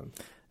in Åland.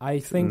 I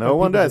think no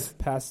one does. Just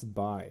pass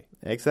by.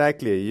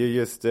 Exactly. You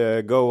just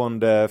go on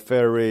the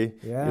ferry,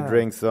 you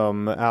drink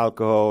some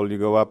alcohol, you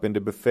go up in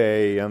the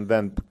buffet, and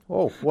then,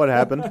 what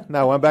happened?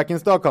 Now I'm back in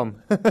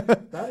Stockholm.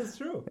 That is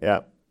true.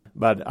 Yeah.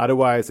 But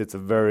otherwise, it's a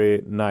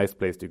very nice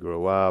place to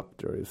grow up.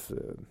 There is,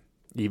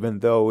 even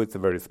though it's a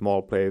very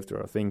small place, there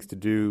are things to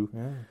do.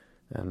 Yeah.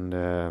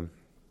 And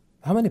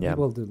how many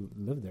people do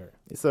live there?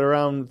 It's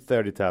around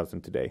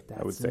 30,000 today,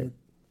 I would say.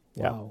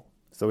 Wow. Yeah.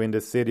 So in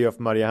the city of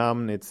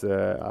Mariehamn, it's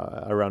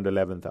around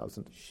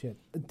 11,000. Shit.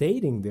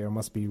 Dating there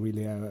must be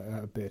really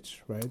a bitch,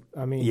 right?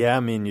 I mean... Yeah, I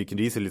mean, you can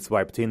easily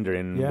swipe Tinder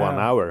in 1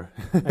 hour.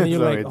 And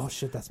you're like, oh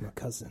shit, that's my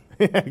cousin.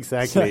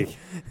 Exactly.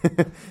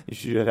 You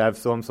should have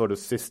some sort of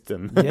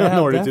system in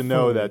order to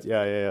know that.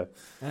 Yeah.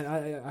 And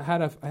I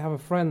have a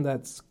friend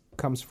that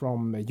comes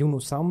from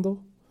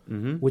Junosando,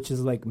 which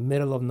is like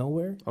middle of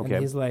nowhere. Okay.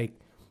 And he's like,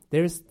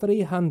 there's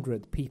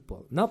 300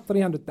 people, not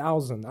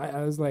 300,000.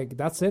 I was like,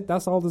 that's it?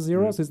 That's all the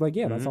zeros? He's like,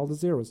 yeah, that's all the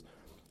zeros.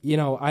 You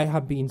know, I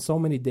have been so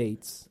many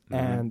dates,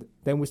 and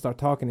then we start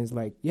talking. He's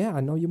like, yeah, I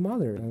know your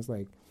mother. And it's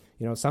like,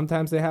 you know,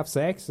 sometimes they have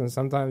sex, and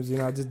sometimes, you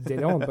know, just they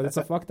don't. But it's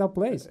a fucked up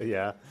place.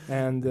 Yeah,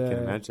 and I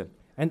can imagine.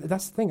 And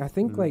that's the thing. I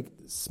think, like,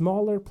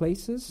 smaller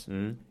places,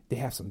 they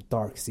have some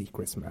dark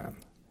secrets, man.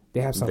 They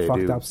have some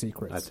fucked up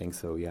secrets. I think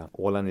so, yeah.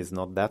 Åland is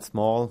not that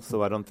small,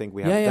 so I don't think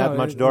we have that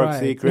much dark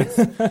secrets.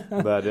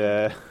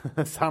 But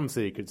some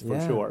secrets for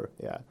sure,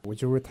 yeah.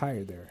 Would you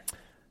retire there?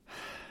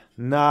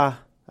 Nah,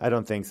 I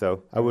don't think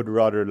so. I would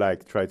rather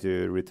like try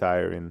to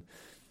retire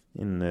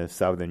in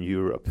Southern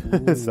Europe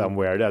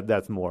somewhere.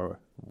 That's more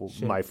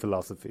my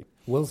philosophy.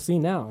 We'll see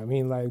now. I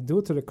mean, like,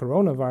 due to the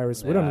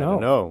coronavirus, we don't know.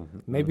 I don't know.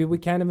 Maybe we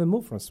can't even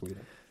move from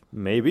Sweden.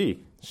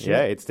 Maybe. Shit.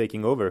 Yeah, it's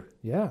taking over.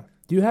 Yeah.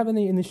 Do you have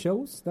any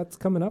shows that's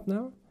coming up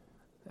now?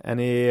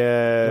 Any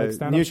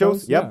new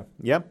shows? Yeah.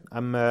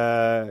 I'm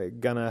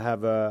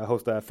gonna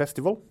host a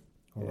festival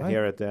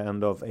here at the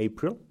end of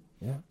April.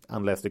 Yeah.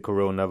 Unless the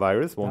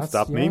coronavirus won't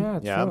stop me.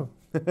 Yeah.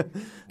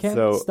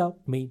 Can't stop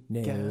me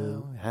now.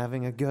 Go,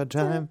 having a good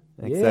time.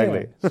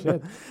 Exactly.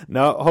 Shit.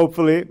 Now,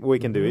 hopefully we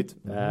can do it.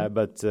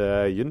 But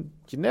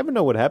you never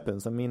know what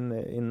happens. I mean,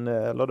 in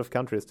a lot of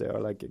countries they are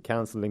like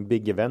canceling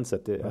big events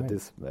at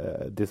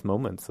this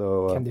moment.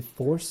 So can they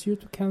force you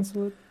to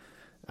cancel it?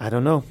 I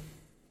don't know.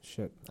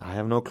 Shit. I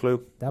have no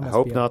clue. That must I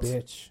hope be a not.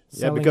 Bitch.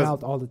 Selling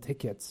out all the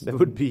tickets. That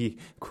would be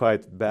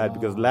quite bad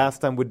because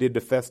last time we did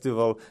the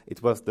festival,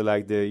 it was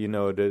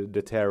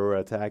the terror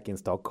attack in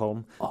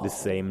Stockholm the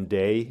same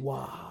day.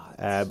 Wow.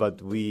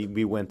 But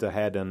we went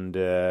ahead and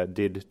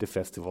did the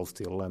festival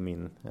still. I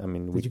mean,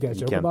 did you guys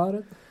joke about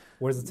it?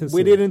 Or is it too soon?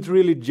 We didn't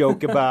really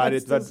joke about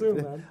it, but soon,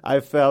 man. I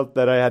felt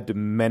that I had to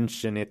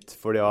mention it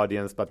for the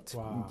audience, but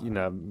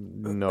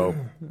no,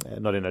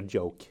 not in a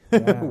joke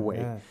way.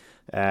 Yeah.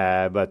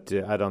 But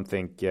I don't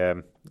think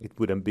it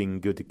would have been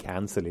good to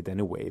cancel it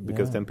anyway,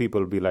 because then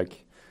people will be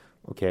like,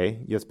 okay,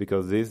 just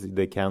because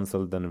they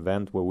canceled an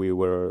event where we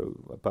were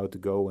about to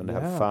go and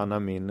have fun. I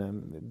mean,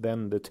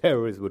 then the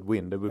terrorists would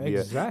win. That would be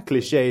a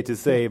cliche to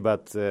say,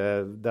 but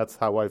that's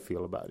how I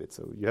feel about it.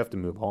 So you have to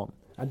move on.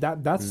 And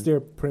that's their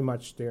pretty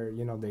much their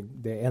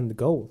their end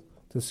goal,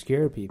 to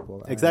scare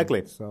people.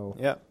 Exactly. So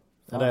yeah.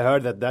 And I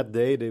heard that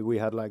day we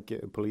had like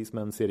a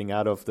policeman sitting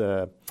out of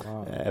the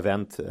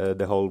event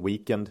the whole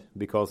weekend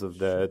because of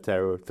the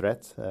terror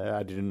threat.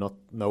 I did not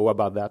know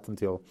about that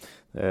until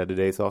the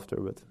days after.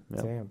 But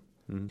yeah. Damn.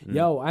 Mm-hmm.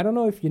 Yo, I don't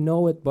know if you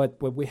know it,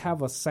 but we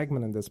have a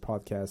segment in this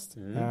podcast.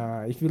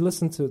 If you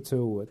listen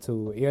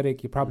to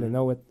Erik, you probably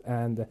know it,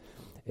 and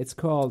it's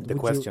called The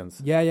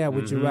Questions.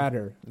 Would you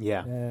rather?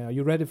 Yeah. Are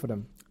you ready for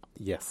them?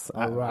 Yes.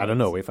 I don't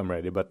know if I'm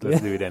ready, but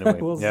let's do it anyway.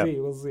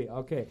 We'll see.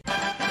 Okay.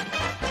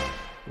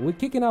 We're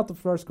kicking out the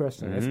first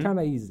question. It's kind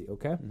of easy,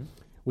 okay?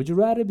 Would you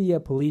rather be a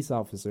police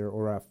officer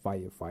or a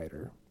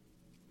firefighter?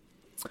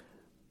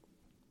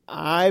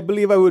 I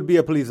believe I would be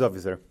a police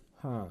officer.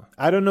 Huh.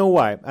 I don't know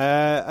why.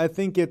 I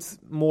think it's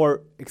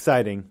more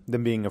exciting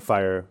than being a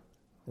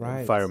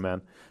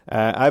fireman.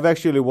 I've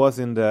actually was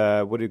in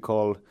the, what do you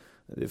call,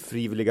 the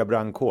frivilliga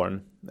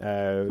brandkåren,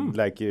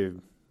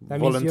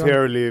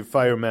 voluntarily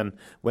fireman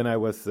when I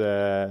was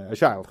a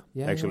child,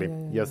 actually.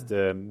 Just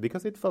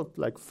because it felt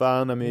like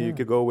fun. I mean, you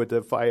could go with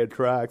the fire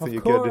trucks.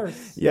 Of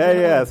course.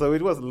 So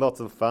it was lots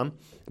of fun.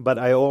 But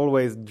I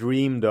always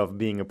dreamed of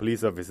being a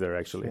police officer,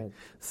 actually. Shit.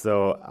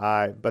 So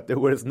but there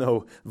was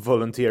no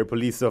volunteer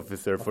police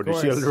officer for the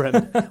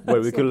children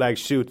where we could like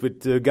shoot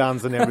with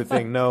guns and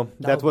everything. No,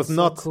 that was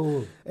not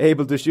cool.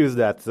 able to choose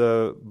that.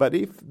 But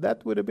if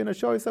that would have been a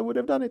choice, I would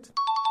have done it.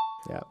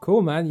 Yeah.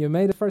 Cool, man. You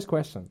made the first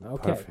question.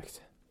 Okay. Perfect.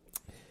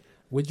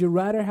 Would you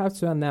rather have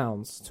to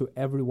announce to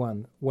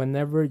everyone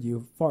whenever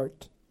you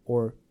fart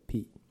or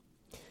pee?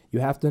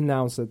 You have to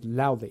announce it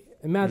loudly.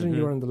 Imagine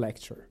you're in the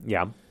lecture.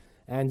 Yeah.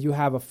 And you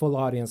have a full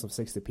audience of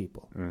 60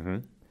 people. Mm-hmm.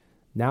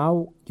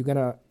 Now you're going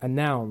to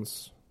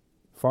announce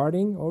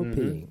farting or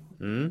peeing.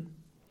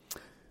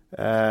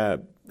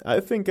 I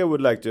think I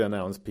would like to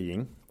announce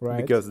peeing. Right.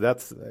 Because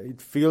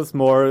it feels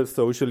more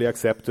socially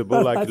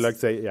acceptable. like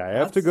say, I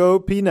have to go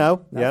pee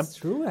now. That's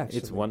true, actually.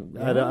 It's one.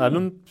 I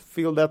don't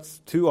feel that's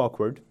too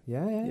awkward.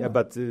 Yeah.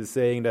 But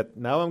saying that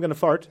now I'm going to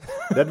fart,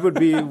 that would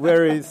be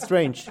very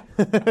strange.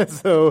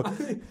 So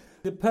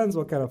depends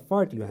what kind of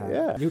fart you have.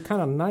 Yeah. You're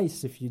kind of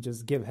nice if you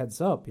just give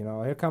heads up.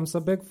 Here comes a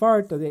big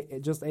fart. They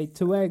just ate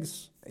 2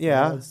 eggs.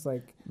 Yeah. It's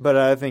like. But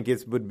I think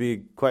it would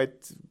be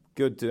quite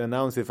good to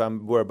announce if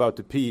we're about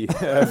to pee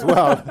as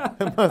well.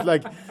 I was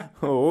like,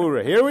 oh,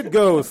 here it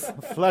goes,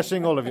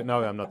 flushing all of you.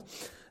 No, I'm not.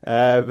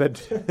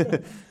 But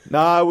no,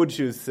 I would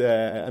choose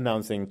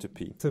announcing to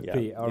pee.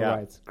 Pee. All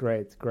right.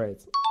 Great.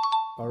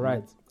 All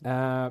right.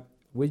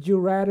 Would you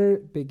rather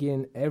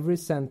begin every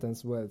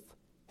sentence with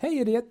 "Hey,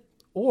 idiot,"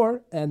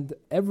 or end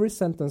every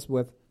sentence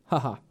with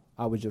 "Haha,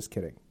 I was just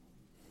kidding"?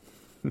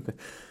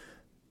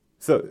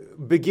 So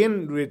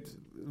begin with.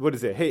 What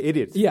is it? Hey,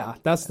 idiot. Yeah,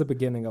 that's the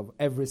beginning of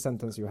every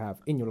sentence you have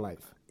in your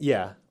life.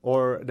 Yeah,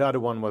 or the other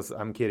one was,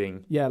 I'm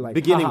kidding. Yeah, like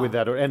beginning with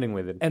that or ending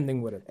with it?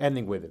 Ending with it.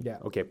 Ending with it. Yeah.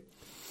 Okay.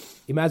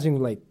 Imagine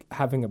like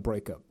having a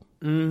breakup.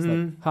 It's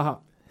like, haha,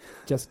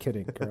 just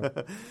kidding, girl.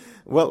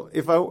 Well,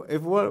 if I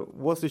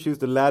was to choose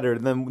the latter,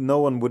 then no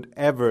one would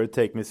ever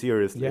take me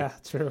seriously. Yeah,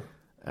 true.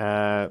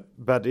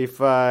 But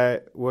if I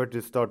were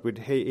to start with,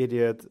 hey,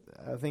 idiot,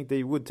 I think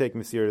they would take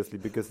me seriously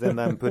because then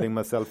I'm putting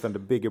myself in the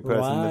bigger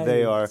person that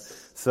they are.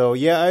 So,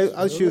 yeah,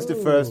 I'll choose the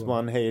first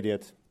one, hey,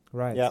 idiot.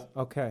 Right. Yeah.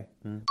 Okay.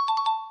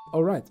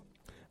 All right.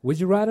 Would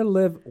you rather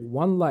live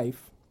one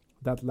life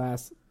that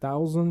lasts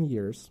 1,000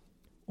 years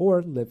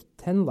or live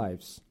 10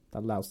 lives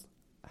that last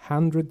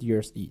 100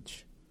 years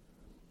each?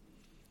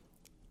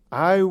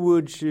 I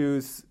would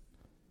choose...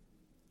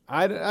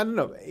 I don't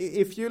know.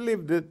 If you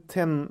lived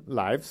 10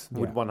 lives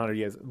with 100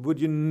 years, would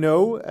you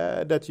know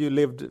that you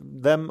lived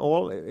them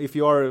all? If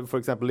you are, for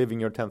example, living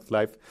your 10th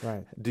life,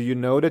 do you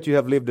know that you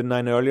have lived the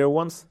 9 earlier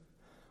ones?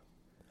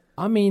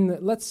 I mean,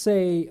 let's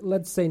say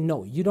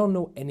no. You don't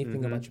know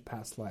anything about your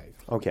past life.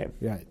 Okay.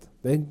 Right.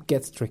 Then it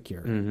gets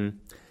trickier.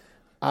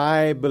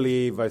 I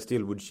believe I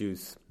still would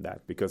choose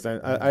that because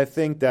I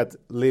think that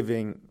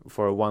living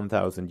for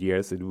 1,000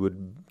 years, it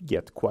would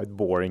get quite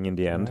boring in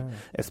the end,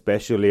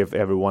 especially if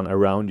everyone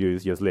around you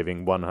is just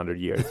living 100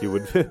 years. You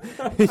would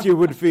you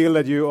would feel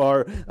that you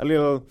are a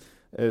little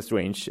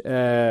strange.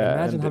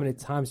 Imagine how many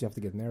times you have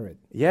to get married.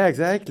 Yeah,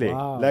 exactly.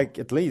 Wow. Like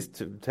at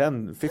least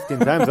 10, 15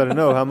 times. I don't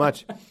know how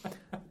much.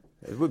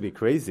 It would be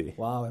crazy.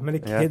 Wow, how many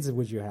kids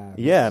would you have?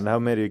 Yeah, and how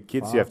many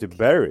kids you have to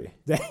bury.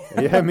 Yeah,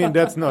 I mean,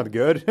 that's not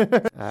good.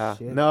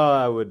 No,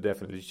 I would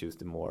definitely choose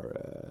the more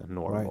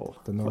normal,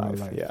 the normal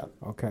life. Yeah.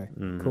 Okay,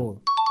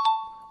 cool.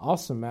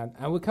 Awesome, man.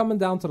 And we're coming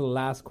down to the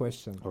last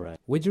question. All right.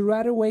 Would you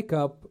rather wake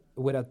up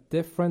with a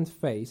different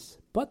face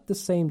but the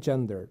same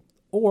gender,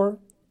 or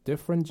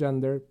different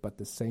gender but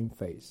the same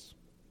face?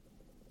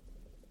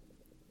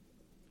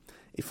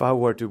 If I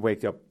were to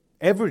wake up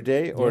every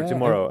day or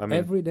tomorrow? I mean,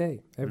 every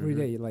day,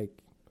 like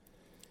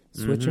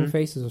switching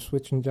faces or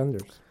switching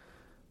genders.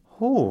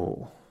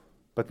 Oh,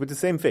 But with the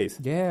same face?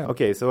 Yeah.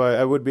 Okay, so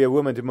I would be a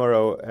woman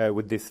tomorrow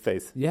with this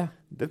face. Yeah.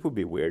 That would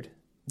be weird.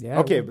 Yeah.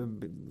 Okay,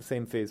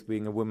 same face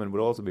being a woman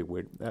would also be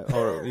weird.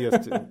 Or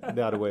just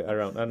the other way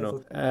around. I don't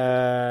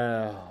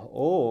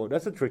know.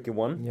 That's a tricky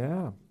one.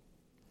 Yeah.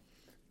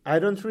 I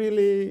don't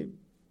really...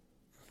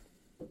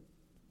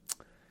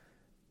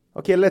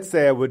 Okay, let's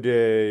say I would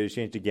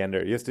change the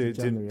gender just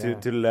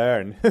to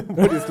learn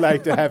what it's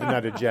like to have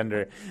another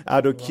gender.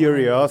 Out of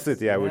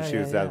curiosity, I would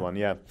choose that one,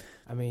 yeah.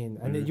 I mean,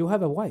 and you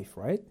have a wife,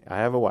 right? I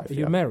have a wife,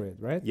 You're married,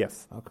 right?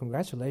 Yes. Oh,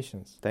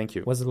 congratulations. Thank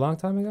you. Was it a long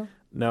time ago?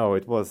 No,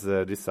 it was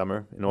this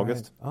summer, in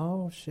August.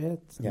 Oh,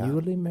 shit. Yeah.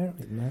 Newly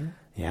married, man.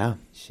 Yeah.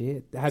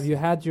 Shit. Have you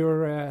had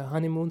your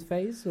honeymoon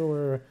phase,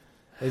 or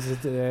is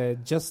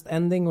it just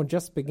ending or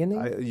just beginning?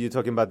 You're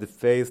talking about the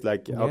phase,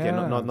 like, okay,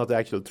 not the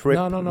actual trip.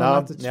 No,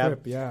 not the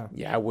trip, yeah.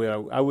 Yeah,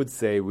 I would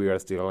say we are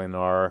still in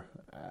our,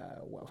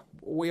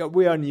 we are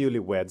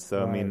newlyweds,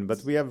 so, I mean,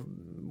 but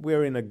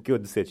we're in a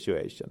good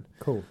situation.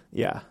 Cool.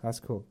 Yeah.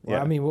 That's cool.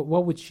 Well, I mean,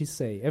 what would she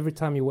say? Every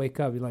time you wake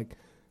up, you're like,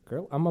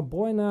 girl, I'm a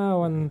boy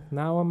now, and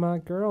now I'm a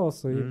girl,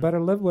 so you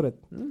better live with it.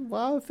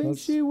 Well, I think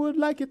she would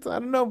like it. I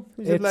don't know.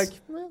 She's like,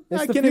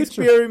 I can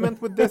future.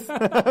 experiment with this.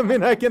 I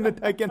mean, I can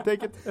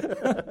take it.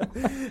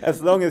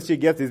 As long as she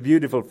gets this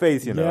beautiful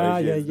face, you know.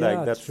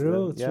 Yeah. That's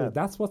true.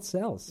 That's what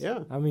sells.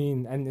 Yeah. I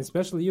mean, and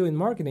especially you in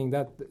marketing,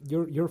 that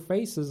your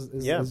face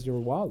is your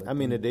wallet. I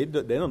mean, they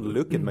don't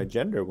look at my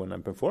gender when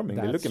I'm performing.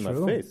 They look at my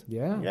face.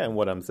 Yeah. Yeah, and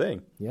what I'm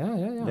saying.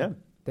 Yeah.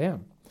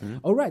 Damn.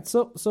 All right.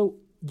 So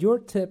your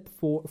tip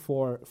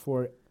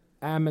for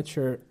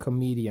amateur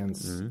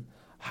comedians,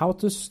 how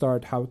to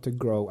start, how to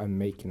grow, and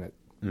making it.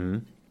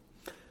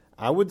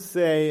 I would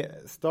say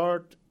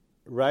start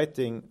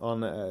writing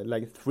on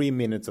like 3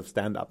 minutes of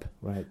stand-up.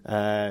 Right.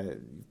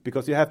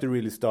 Because you have to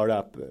really start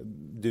up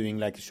doing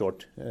like a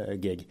short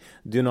gig.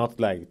 Do not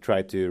like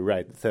try to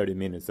write 30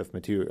 minutes of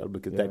material,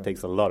 because that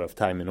takes a lot of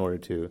time in order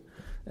to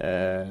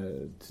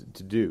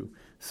do.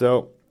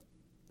 So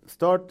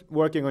start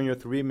working on your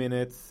 3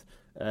 minutes.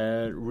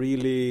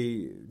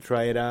 Really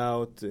try it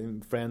out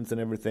in friends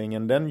and everything,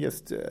 and then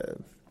just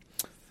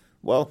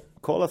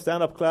call a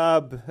stand-up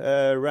club,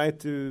 write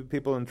to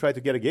people and try to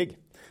get a gig.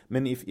 I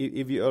mean, if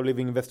you are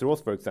living in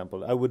Västerås, for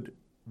example, I would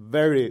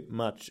very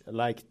much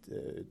like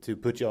to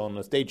put you on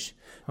a stage,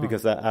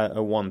 because I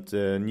want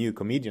new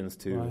comedians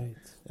to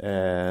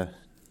I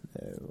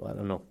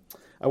don't know,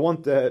 I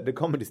want the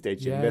comedy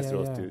stage in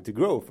Västerås to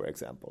grow, for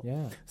example.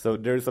 Yeah. So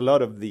there's a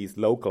lot of these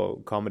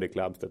local comedy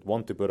clubs that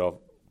want to put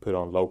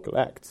on local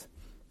acts.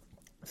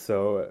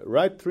 So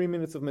write 3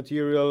 minutes of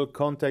material,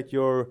 contact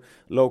your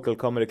local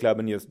comedy club,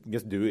 and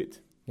just do it.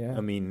 Yeah.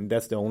 I mean,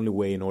 that's the only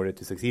way in order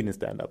to succeed in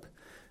stand-up.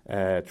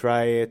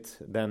 Try it,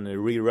 then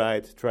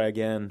rewrite, try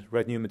again,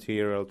 write new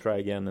material, try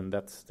again, and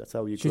that's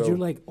how you grow. Should you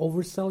like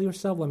oversell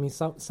yourself? I mean,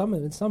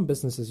 some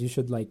businesses you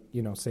should like,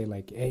 you know, say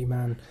like, hey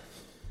man,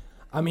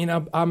 I mean,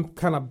 I'm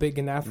kind of big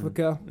in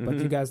Africa, but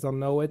you guys don't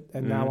know it,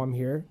 and now I'm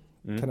here.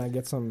 Can I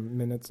get some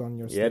minutes on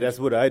your stage? Yeah, that's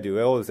what I do.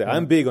 I always say,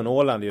 I'm big on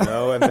Åland, you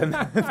know, and then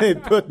they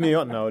put me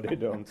on. No, they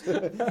don't.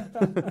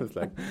 It's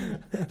like,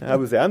 I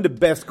would say, I'm the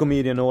best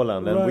comedian in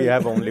Åland, and we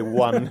have only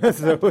one.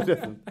 So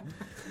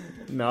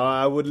no,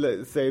 I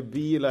would say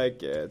be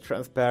like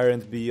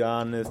transparent, be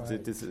honest,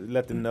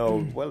 let them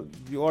know, well,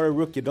 you are a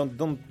rookie,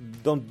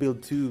 don't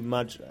build too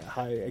much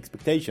high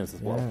expectations as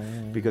well,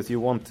 because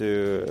you want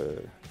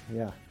to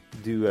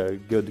do a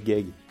good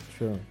gig.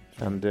 Sure.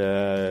 And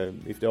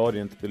if the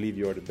audience believe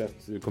you're the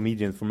best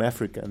comedian from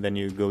Africa, and then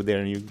you go there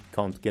and you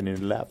can't get any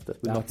laugh,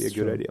 that would not be a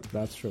good idea.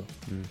 That's true.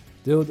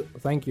 Dude,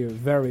 thank you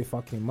very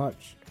fucking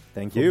much.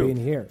 Thank for you. being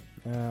here.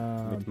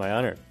 It's my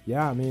honor.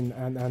 Yeah, I mean,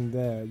 and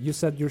you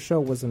said your show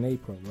was in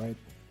April, right?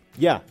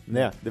 Yeah.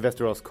 The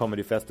Västerås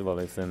Comedy Festival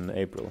is in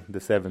April, the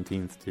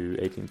 17th to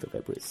 18th of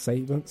April.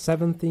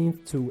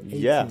 17th to 18th,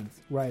 yeah.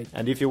 Right.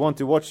 And if you want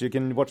to watch, you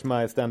can watch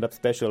my stand-up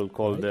special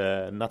called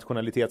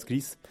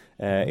Nationalitetskris.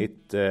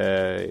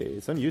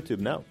 It's on YouTube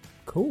now.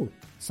 Cool.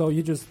 So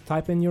you just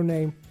type in your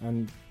name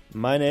and...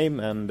 My name,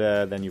 and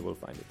then you will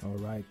find it. All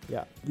right.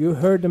 Yeah. You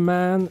heard the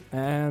man,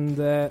 and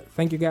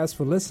thank you guys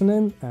for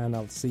listening, and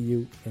I'll see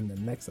you in the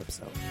next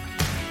episode.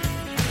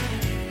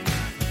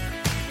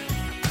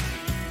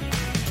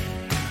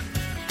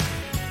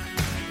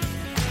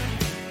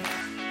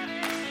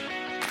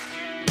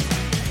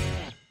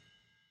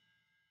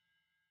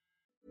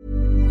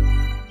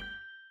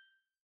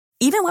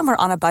 Even when we're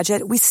on a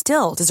budget, we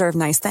still deserve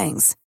nice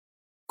things.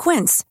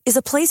 Quince is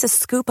a place to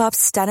scoop up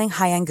stunning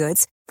high-end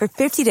goods for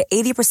 50 to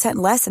 80%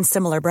 less than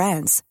similar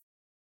brands.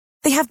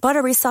 They have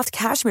buttery soft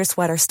cashmere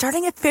sweaters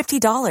starting at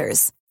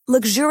 $50,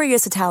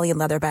 luxurious Italian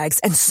leather bags,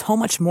 and so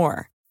much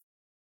more.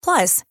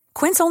 Plus,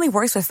 Quince only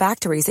works with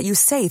factories that use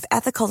safe,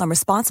 ethical, and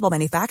responsible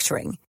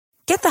manufacturing.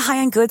 Get the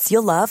high-end goods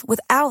you'll love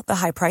without the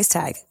high price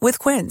tag with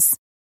Quince.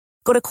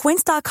 Go to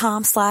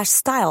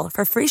quince.com/style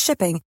for free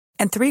shipping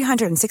and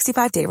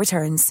 365-day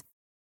returns.